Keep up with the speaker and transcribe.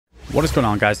What is going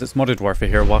on, guys? It's Modded Warfare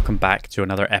here. Welcome back to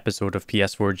another episode of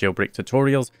PS4 Jailbreak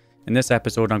tutorials. In this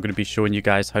episode, I'm going to be showing you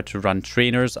guys how to run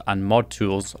trainers and mod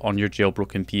tools on your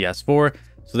jailbroken PS4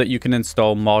 so that you can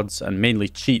install mods and mainly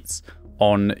cheats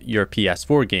on your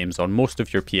PS4 games, on most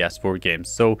of your PS4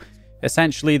 games. So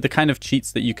essentially, the kind of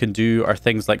cheats that you can do are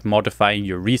things like modifying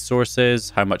your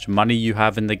resources, how much money you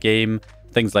have in the game,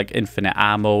 things like infinite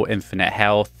ammo, infinite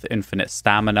health, infinite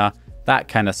stamina, that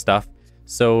kind of stuff.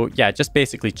 So yeah, just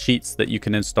basically cheats that you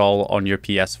can install on your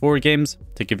PS4 games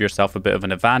to give yourself a bit of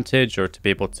an advantage, or to be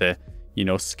able to, you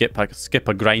know, skip a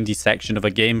grindy section of a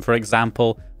game, for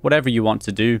example, whatever you want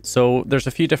to do. So there's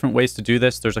a few different ways to do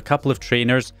this. There's a couple of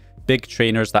trainers, big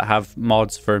trainers that have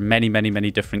mods for many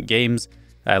different games,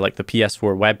 like the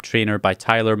PS4 Web Trainer by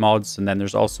Tyler Mods, and then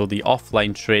there's also the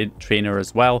offline trainer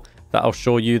as well that I'll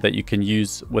show you that you can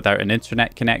use without an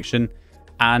internet connection.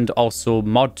 And also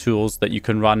mod tools that you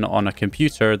can run on a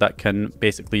computer that can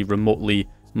basically remotely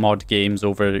mod games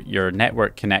over your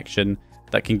network connection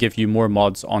that can give you more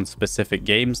mods on specific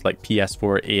games, like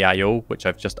PS4-AIO, which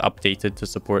I've just updated to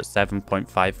support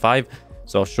 7.55.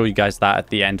 So I'll show you guys that at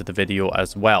the end of the video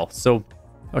as well. So,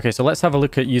 okay, so let's have a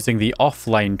look at using the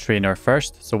offline trainer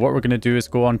first. So what we're going to do is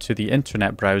go onto the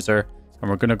internet browser,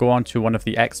 and we're going to go onto one of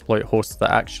the exploit hosts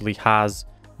that actually has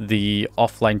the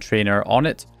offline trainer on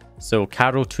it. So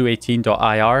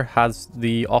Caro218.ir has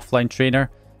the offline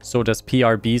trainer, so does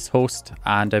PRB's host,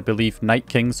 and I believe Night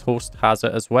King's host has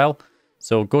it as well.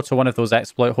 So go to one of those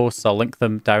exploit hosts, I'll link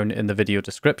them down in the video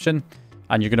description,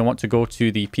 and you're going to want to go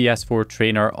to the PS4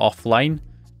 trainer offline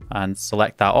and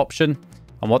select that option.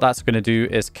 And what that's going to do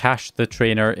is cache the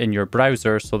trainer in your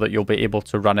browser so that you'll be able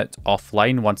to run it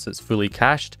offline once it's fully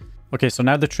cached. Okay, so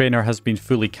now the trainer has been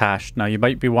fully cached. Now you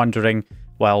might be wondering,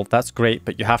 well, that's great,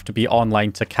 but you have to be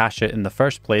online to cache it in the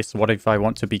first place. What if I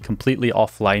want to be completely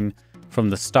offline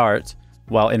from the start?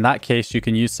 Well, in that case, you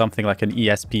can use something like an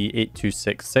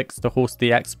ESP8266 to host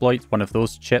the exploit, one of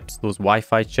those chips, those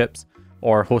Wi-Fi chips,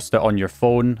 or host it on your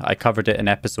phone. I covered it in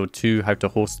episode 2, how to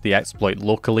host the exploit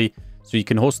locally. So you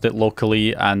can host it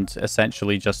locally and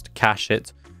essentially just cache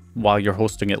it while you're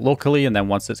hosting it locally. And then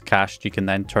once it's cached, you can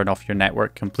then turn off your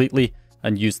network completely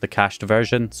and use the cached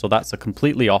version. So that's a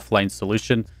completely offline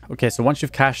solution. Okay, so once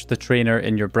you've cached the trainer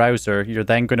in your browser, you're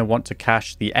then going to want to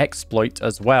cache the exploit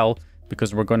as well,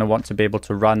 because we're going to want to be able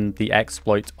to run the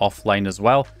exploit offline as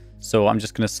well. So I'm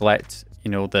just going to select, you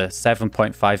know, the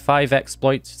 7.55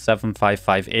 exploit,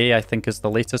 755A I think is the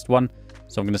latest one.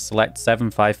 So I'm going to select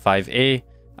 755A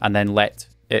and then let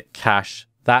it cache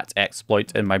that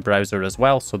exploit in my browser as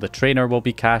well. So the trainer will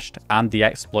be cached and the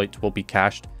exploit will be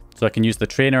cached. So I can use the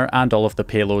trainer and all of the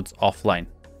payloads offline.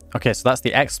 Okay, so that's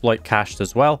the exploit cached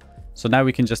as well. So now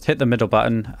we can just hit the middle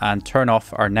button and turn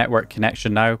off our network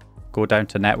connection now. Go down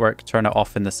to network, turn it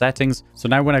off in the settings. So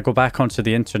now when I go back onto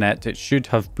the internet, it should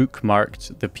have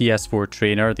bookmarked the PS4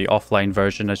 trainer, the offline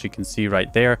version, as you can see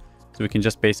right there. So we can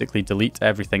just basically delete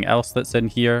everything else that's in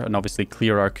here and obviously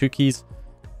clear our cookies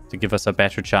to give us a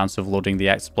better chance of loading the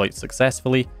exploit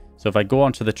successfully. So if I go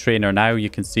onto the trainer now,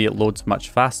 you can see it loads much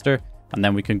faster. And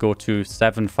then we can go to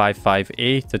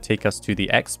 755A to take us to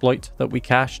the exploit that we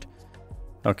cached.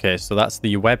 Okay, so that's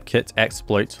the WebKit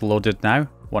exploit loaded now,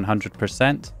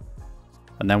 100%.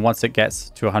 And then once it gets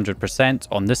to 100%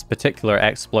 on this particular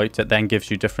exploit, it then gives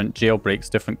you different jailbreaks,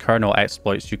 different kernel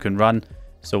exploits you can run.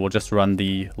 So we'll just run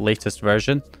the latest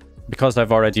version. Because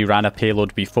I've already ran a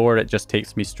payload before, it just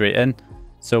takes me straight in.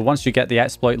 So once you get the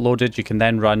exploit loaded, you can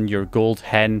then run your Gold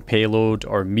Hen payload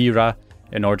or Mira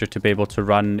in order to be able to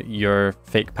run your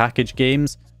fake package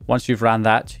games. Once you've ran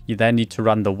that, you then need to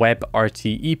run the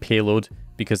WebRTE payload,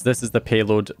 because this is the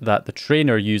payload that the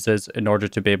trainer uses in order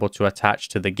to be able to attach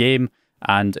to the game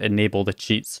and enable the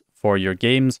cheats for your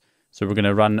games. So we're going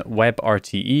to run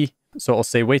WebRTE. So it'll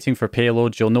say waiting for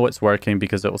payload. You'll know it's working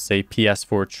because it will say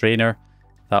PS4 trainer.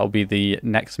 That'll be the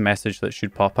next message that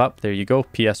should pop up. There you go,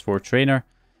 PS4 trainer.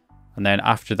 And then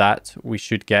after that, we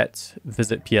should get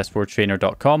visit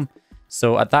ps4trainer.com.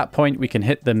 So at that point, we can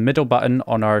hit the middle button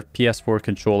on our PS4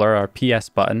 controller, our PS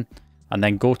button, and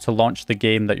then go to launch the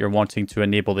game that you're wanting to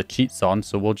enable the cheats on.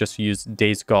 So we'll just use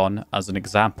Days Gone as an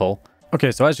example.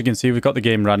 Okay, so as you can see, we've got the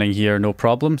game running here, no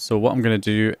problem. So what I'm going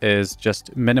to do is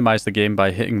just minimize the game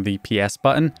by hitting the PS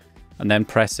button and then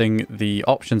pressing the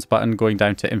options button, going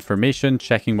down to information,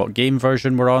 checking what game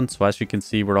version we're on. So as you can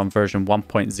see, we're on version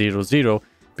 1.00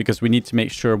 because we need to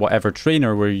make sure whatever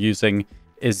trainer we're using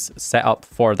is set up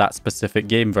for that specific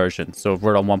game version. So if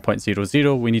we're on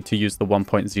 1.00, we need to use the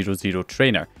 1.00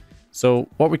 trainer. So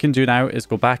what we can do now is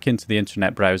go back into the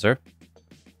internet browser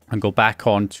and go back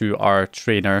onto our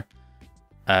trainer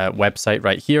website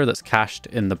right here that's cached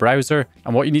in the browser.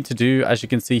 And what you need to do, as you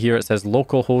can see here, it says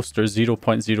localhost or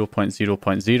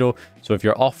 0.0.0.0. So if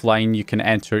you're offline, you can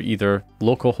enter either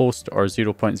localhost or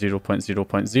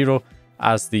 0.0.0.0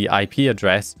 as the IP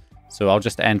address. So I'll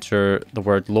just enter the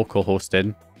word localhost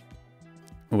in,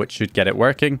 which should get it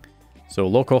working. So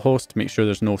localhost, make sure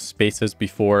there's no spaces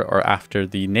before or after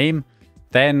the name.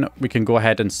 Then we can go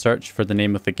ahead and search for the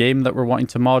name of the game that we're wanting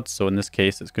to mod. So in this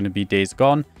case, it's going to be Days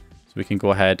Gone. So we can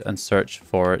go ahead and search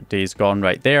for Days Gone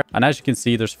right there. And as you can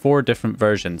see, there's 4 different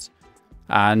versions.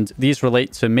 And these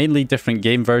relate to mainly different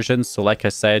game versions. So like I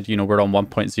said, you know, we're on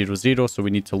 1.00, so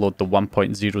we need to load the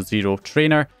 1.00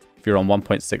 trainer. If you're on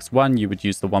 1.61, you would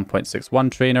use the 1.61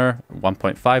 trainer,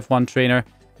 1.51 trainer,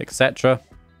 etc.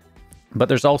 But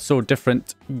there's also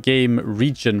different game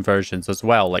region versions as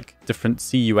well, like different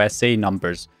CUSA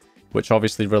numbers, which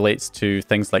obviously relates to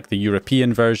things like the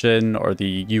European version or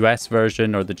the US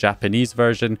version or the Japanese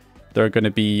version. There are going to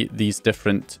be these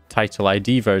different title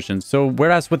ID versions. So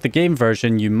whereas with the game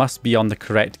version, you must be on the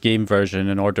correct game version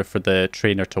in order for the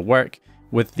trainer to work,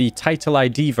 with the title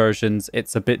ID versions,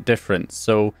 it's a bit different.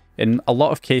 So in a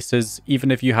lot of cases,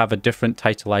 even if you have a different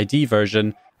title ID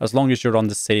version, as long as you're on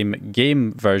the same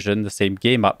game version, the same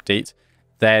game update,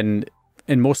 then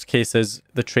in most cases,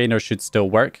 the trainer should still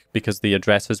work because the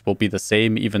addresses will be the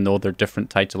same, even though they're different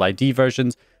title ID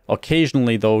versions.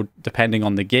 Occasionally, though, depending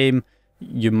on the game,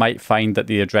 you might find that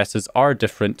the addresses are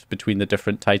different between the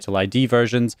different title ID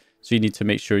versions. So you need to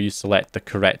make sure you select the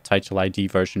correct title ID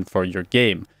version for your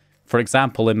game. For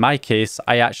example, in my case,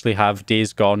 I actually have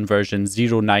Days Gone version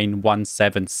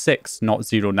 09176, not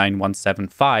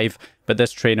 09175, but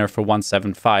this trainer for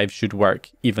 175 should work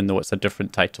even though it's a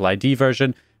different title ID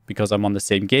version because I'm on the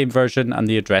same game version and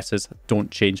the addresses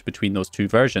don't change between those 2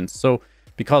 versions. So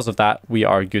because of that, we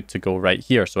are good to go right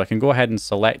here. So I can go ahead and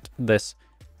select this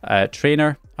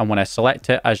trainer, and when I select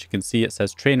it, as you can see, it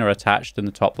says trainer attached in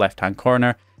the top left-hand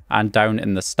corner, and down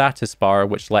in the status bar,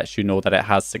 which lets you know that it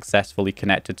has successfully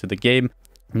connected to the game.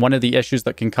 One of the issues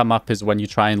that can come up is when you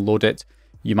try and load it,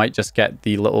 you might just get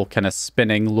the little kind of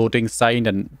spinning loading sign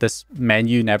and this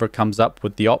menu never comes up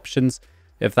with the options.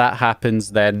 If that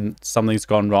happens, then something's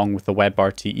gone wrong with the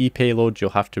WebRTE payload. You'll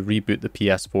have to reboot the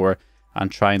PS4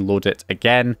 and try and load it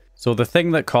again. So the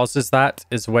thing that causes that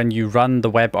is when you run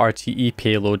the WebRTE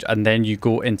payload and then you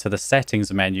go into the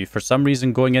settings menu. For some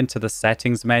reason, going into the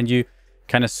settings menu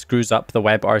kind of screws up the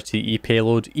WebRTE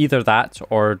payload. Either that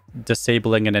or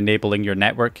disabling and enabling your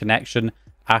network connection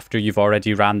after you've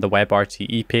already ran the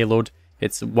WebRTE payload.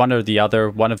 It's one or the other.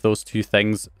 One of those 2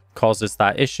 things causes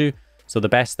that issue. So the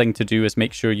best thing to do is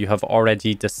make sure you have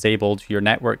already disabled your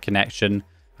network connection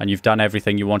and you've done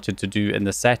everything you wanted to do in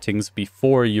the settings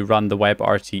before you run the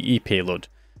WebRTE payload.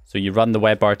 So you run the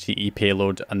WebRTE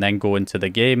payload and then go into the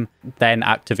game, then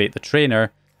activate the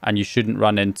trainer, and you shouldn't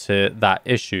run into that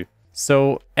issue.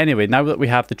 So anyway, now that we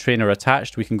have the trainer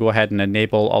attached, we can go ahead and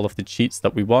enable all of the cheats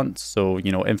that we want. So,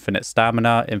 you know, infinite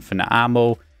stamina, infinite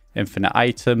ammo, infinite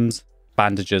items,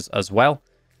 bandages as well.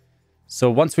 So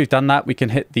once we've done that, we can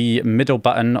hit the middle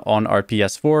button on our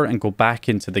PS4 and go back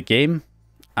into the game.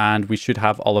 And we should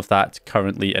have all of that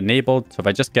currently enabled. So if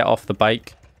I just get off the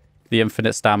bike, the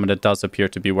infinite stamina does appear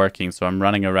to be working. So I'm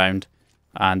running around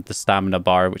and the stamina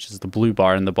bar, which is the blue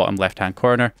bar in the bottom left-hand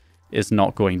corner, is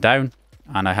not going down.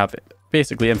 And I have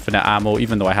basically infinite ammo.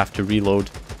 Even though I have to reload,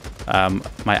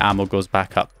 my ammo goes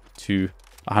back up to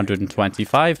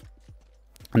 125.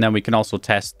 And then we can also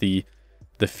test the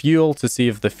fuel to see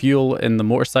if the fuel in the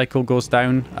motorcycle goes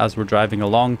down as we're driving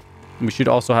along. And we should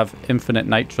also have infinite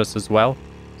nitrous as well.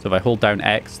 So if I hold down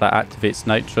X, that activates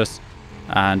nitrous.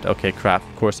 And okay, crap,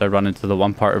 of course I run into the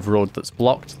one part of road that's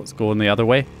blocked. Let's go in the other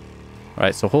way. All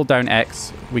right, so hold down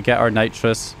X, we get our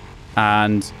nitrous.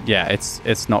 And yeah,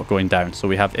 it's not going down. So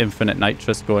we have infinite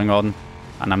nitrous going on,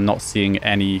 and I'm not seeing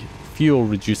any fuel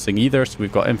reducing either. So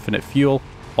we've got infinite fuel.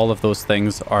 All of those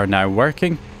things are now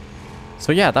working.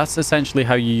 So yeah, that's essentially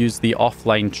how you use the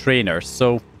offline trainer.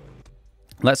 So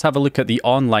let's have a look at the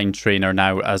online trainer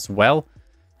now as well.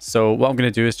 So what I'm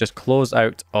going to do is just close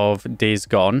out of Days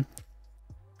Gone,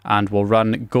 and we'll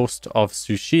run Ghost of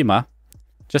Tsushima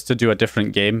just to do a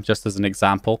different game, just as an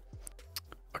example.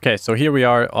 Okay, so here we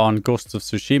are on Ghost of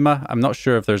Tsushima. I'm not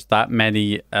sure if there's that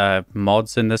many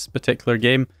mods in this particular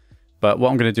game, but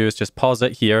what I'm going to do is just pause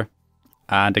it here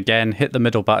and again hit the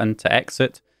middle button to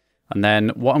exit. And then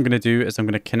what I'm going to do is I'm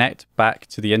going to connect back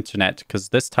to the internet, because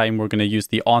this time we're going to use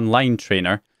the online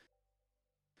trainer.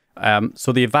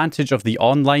 So the advantage of the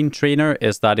online trainer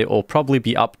is that it will probably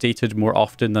be updated more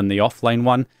often than the offline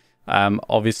one,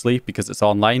 obviously, because it's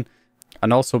online.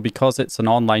 And also, because it's an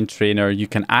online trainer, you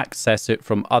can access it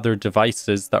from other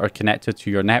devices that are connected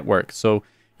to your network. So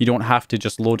you don't have to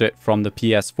just load it from the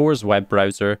PS4's web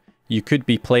browser. You could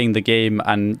be playing the game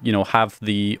and, have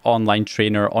the online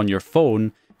trainer on your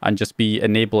phone and just be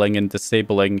enabling and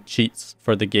disabling cheats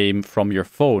for the game from your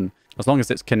phone. As long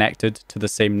as it's connected to the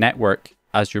same network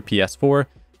as your PS4,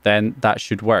 then that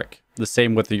should work. The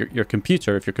same with your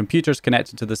computer. If your computer's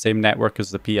connected to the same network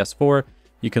as the PS4,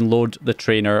 you can load the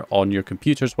trainer on your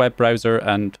computer's web browser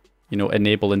and,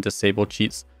 enable and disable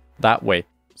cheats that way.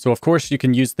 So of course you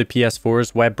can use the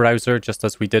PS4's web browser just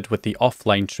as we did with the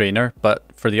offline trainer, but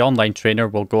for the online trainer,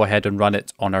 we'll go ahead and run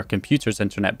it on our computer's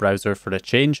internet browser for a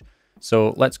change.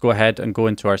 So let's go ahead and go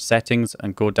into our settings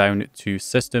and go down to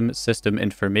system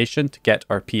information to get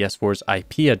our PS4's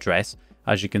IP address.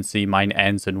 As you can see, mine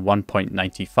ends in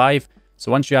 1.95.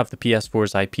 So once you have the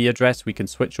PS4's IP address, we can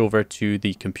switch over to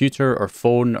the computer or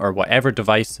phone or whatever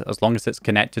device. As long as it's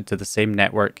connected to the same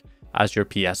network as your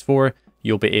PS4,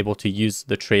 you'll be able to use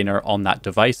the trainer on that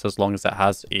device as long as it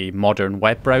has a modern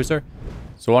web browser.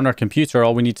 So on our computer,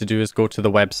 all we need to do is go to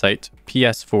the website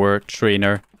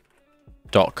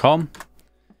ps4trainer.com.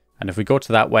 And if we go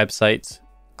to that website,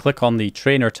 click on the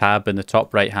trainer tab in the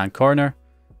top right hand corner,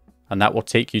 and that will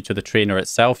take you to the trainer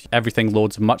itself. Everything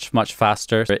loads much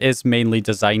faster. It is mainly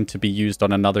designed to be used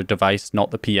on another device,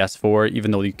 not the PS4.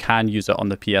 Even though you can use it on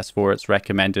the PS4, it's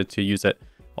recommended to use it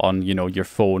on, your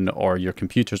phone or your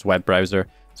computer's web browser.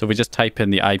 So if we just type in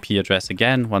the IP address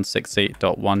again,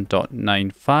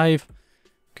 168.1.95, you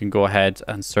can go ahead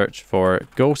and search for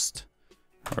Ghost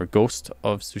or Ghost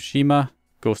of Tsushima.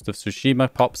 Ghost of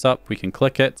Tsushima pops up. We can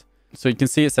click it. So you can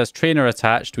see it says trainer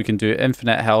attached. We can do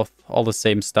infinite health, all the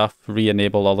same stuff,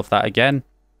 re-enable all of that again.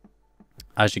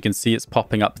 As you can see, it's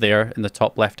popping up there in the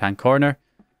top left-hand corner.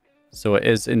 So it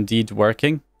is indeed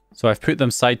working. So I've put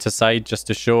them side to side just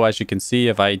to show, as you can see,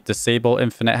 if I disable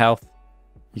infinite health,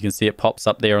 you can see it pops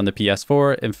up there on the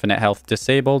PS4, infinite health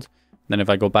disabled. Then if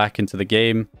I go back into the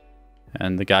game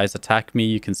and the guys attack me,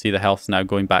 you can see the health's now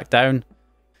going back down.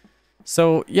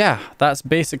 So yeah, that's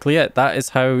basically it. That is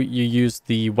how you use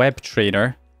the web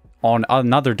trainer on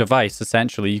another device,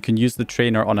 essentially. You can use the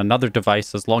trainer on another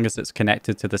device as long as it's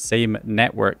connected to the same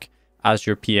network as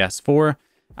your PS4,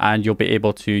 and you'll be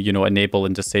able to, enable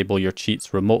and disable your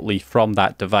cheats remotely from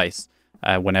that device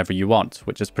whenever you want,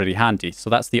 which is pretty handy. So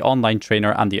that's the online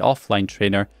trainer and the offline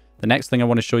trainer. The next thing I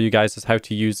want to show you guys is how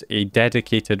to use a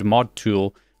dedicated mod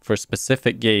tool for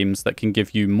specific games that can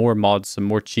give you more mods and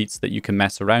more cheats that you can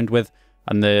mess around with.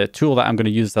 And the tool that I'm going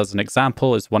to use as an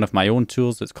example is one of my own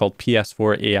tools. It's called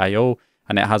PS4-AIO,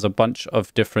 and it has a bunch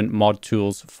of different mod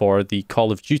tools for the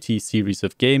Call of Duty series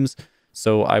of games.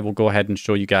 So I will go ahead and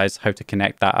show you guys how to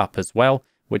connect that up as well,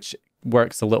 which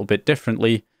works a little bit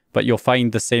differently, but you'll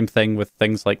find the same thing with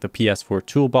things like the PS4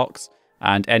 toolbox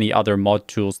and any other mod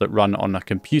tools that run on a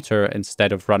computer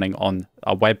instead of running on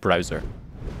a web browser.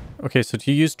 Okay, so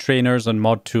to use trainers and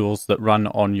mod tools that run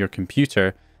on your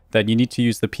computer, then you need to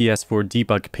use the PS4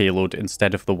 debug payload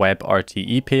instead of the web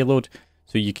RTE payload.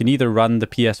 So you can either run the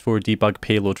PS4 debug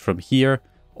payload from here,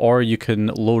 or you can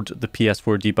load the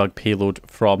PS4 debug payload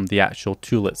from the actual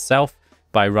tool itself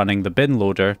by running the bin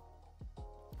loader.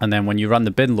 And then when you run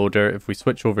the bin loader, if we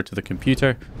switch over to the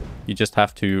computer, you just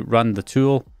have to run the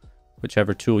tool.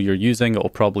 Whichever tool you're using, it will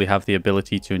probably have the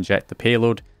ability to inject the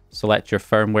payload. Select your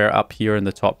firmware up here in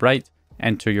the top right,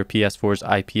 enter your PS4's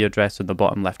IP address in the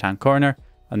bottom left-hand corner,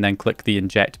 and then click the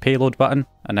inject payload button.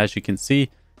 And as you can see,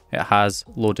 it has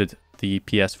loaded the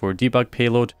PS4 debug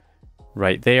payload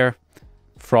right there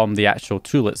from the actual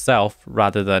tool itself,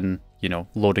 rather than,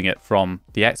 loading it from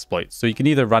the exploit. So you can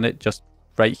either run it just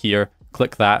right here,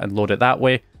 click that and load it that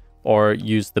way, or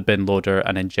use the bin loader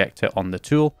and inject it on the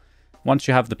tool. Once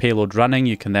you have the payload running,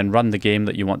 you can then run the game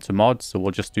that you want to mod. So we'll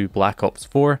just do Black Ops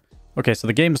 4. Okay, so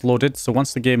the game's loaded. So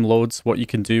once the game loads, what you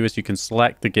can do is you can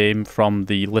select the game from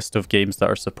the list of games that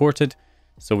are supported.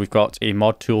 So we've got a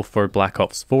mod tool for Black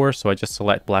Ops 4. So I just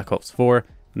select Black Ops 4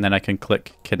 and then I can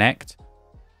click connect.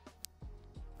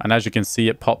 And as you can see,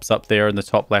 it pops up there in the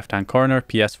top left-hand corner,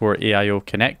 PS4-AIO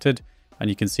connected. And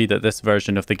you can see that this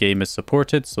version of the game is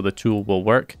supported, so the tool will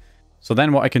work. So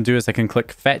then what I can do is I can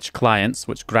click Fetch Clients,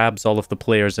 which grabs all of the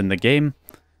players in the game.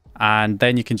 And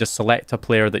then you can just select a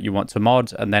player that you want to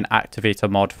mod and then activate a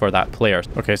mod for that player.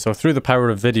 Okay, so through the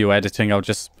power of video editing, I'll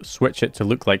just switch it to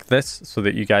look like this so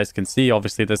that you guys can see.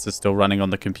 Obviously, this is still running on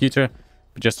the computer,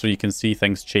 but just so you can see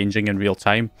things changing in real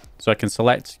time. So I can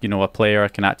select, a player. I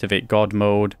can activate God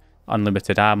mode,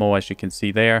 unlimited ammo, as you can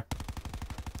see there.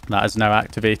 That is now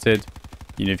activated.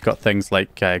 You've got things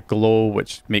like glow,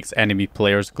 which makes enemy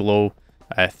players glow,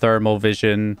 thermal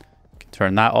vision. You can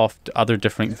turn that off. Other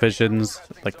different visions,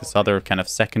 like this other kind of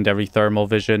secondary thermal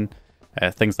vision.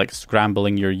 Things like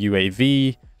scrambling your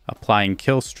UAV, applying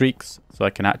kill streaks, so I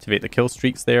can activate the kill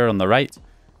streaks there on the right.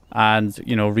 And,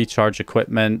 you know, recharge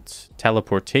equipment,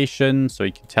 teleportation, so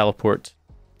you can teleport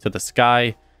to the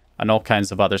sky, and all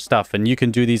kinds of other stuff. And you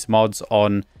can do these mods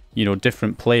on, you know,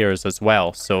 different players as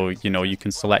well. So, you know, you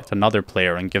can select another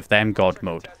player and give them God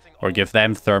mode, or give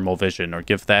them thermal vision, or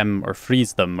give them, or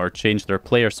freeze them, or change their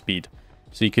player speed.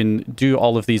 So you can do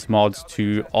all of these mods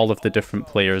to all of the different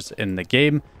players in the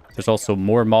game. There's also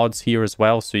more mods here as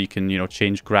well, so you can, you know,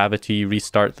 change gravity,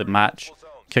 restart the match,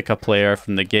 kick a player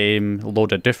from the game,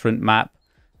 load a different map,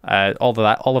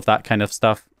 all of that kind of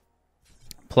stuff.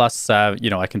 Plus, you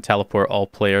know, I can teleport all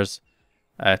players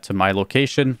to my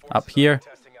location up here,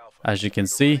 as you can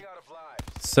see.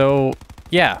 So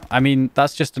yeah, I mean,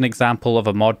 that's just an example of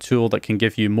a mod tool that can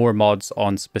give you more mods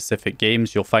on specific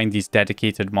games. You'll find these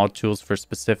dedicated mod tools for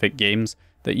specific games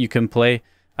that you can play.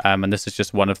 And this is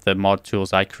just one of the mod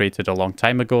tools I created a long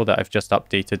time ago that I've just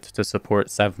updated to support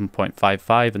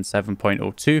 7.55 and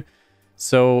 7.02.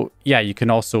 So yeah, you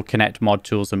can also connect mod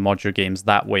tools and mod your games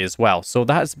that way as well. So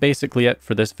that's basically it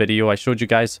for this video. I showed you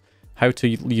guys how to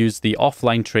use the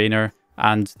offline trainer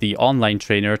and the online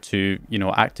trainer to, you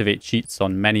know, activate cheats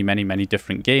on many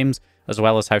different games, as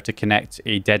well as how to connect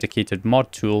a dedicated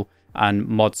mod tool and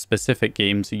mod specific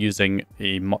games using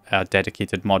a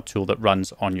dedicated mod tool that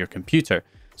runs on your computer.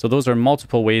 So those are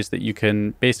multiple ways that you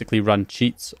can basically run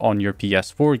cheats on your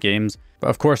PS4 games. But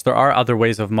of course, there are other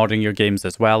ways of modding your games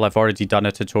as well. I've already done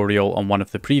a tutorial on one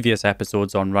of the previous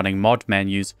episodes on running mod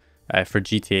menus for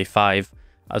GTA 5,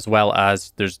 as well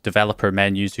as there's developer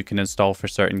menus you can install for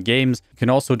certain games. You can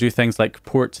also do things like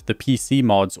port the PC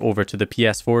mods over to the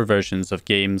PS4 versions of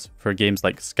games for games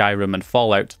like Skyrim and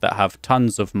Fallout that have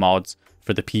tons of mods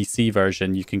for the PC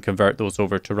version. You can convert those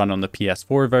over to run on the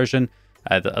PS4 version.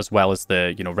 As well as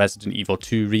the, you know, Resident Evil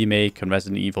 2 remake and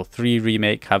Resident Evil 3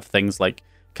 remake have things like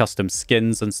custom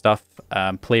skins and stuff,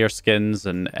 player skins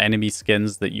and enemy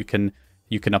skins that you can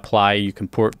apply. You can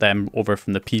port them over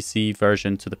from the PC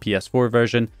version to the PS4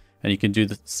 version, and you can do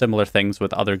the similar things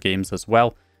with other games as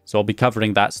well. So I'll be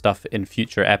covering that stuff in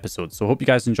future episodes. So I hope you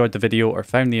guys enjoyed the video or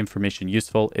found the information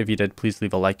useful. If you did, please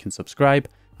leave a like and subscribe,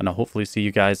 and I'll hopefully see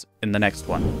you guys in the next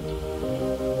one.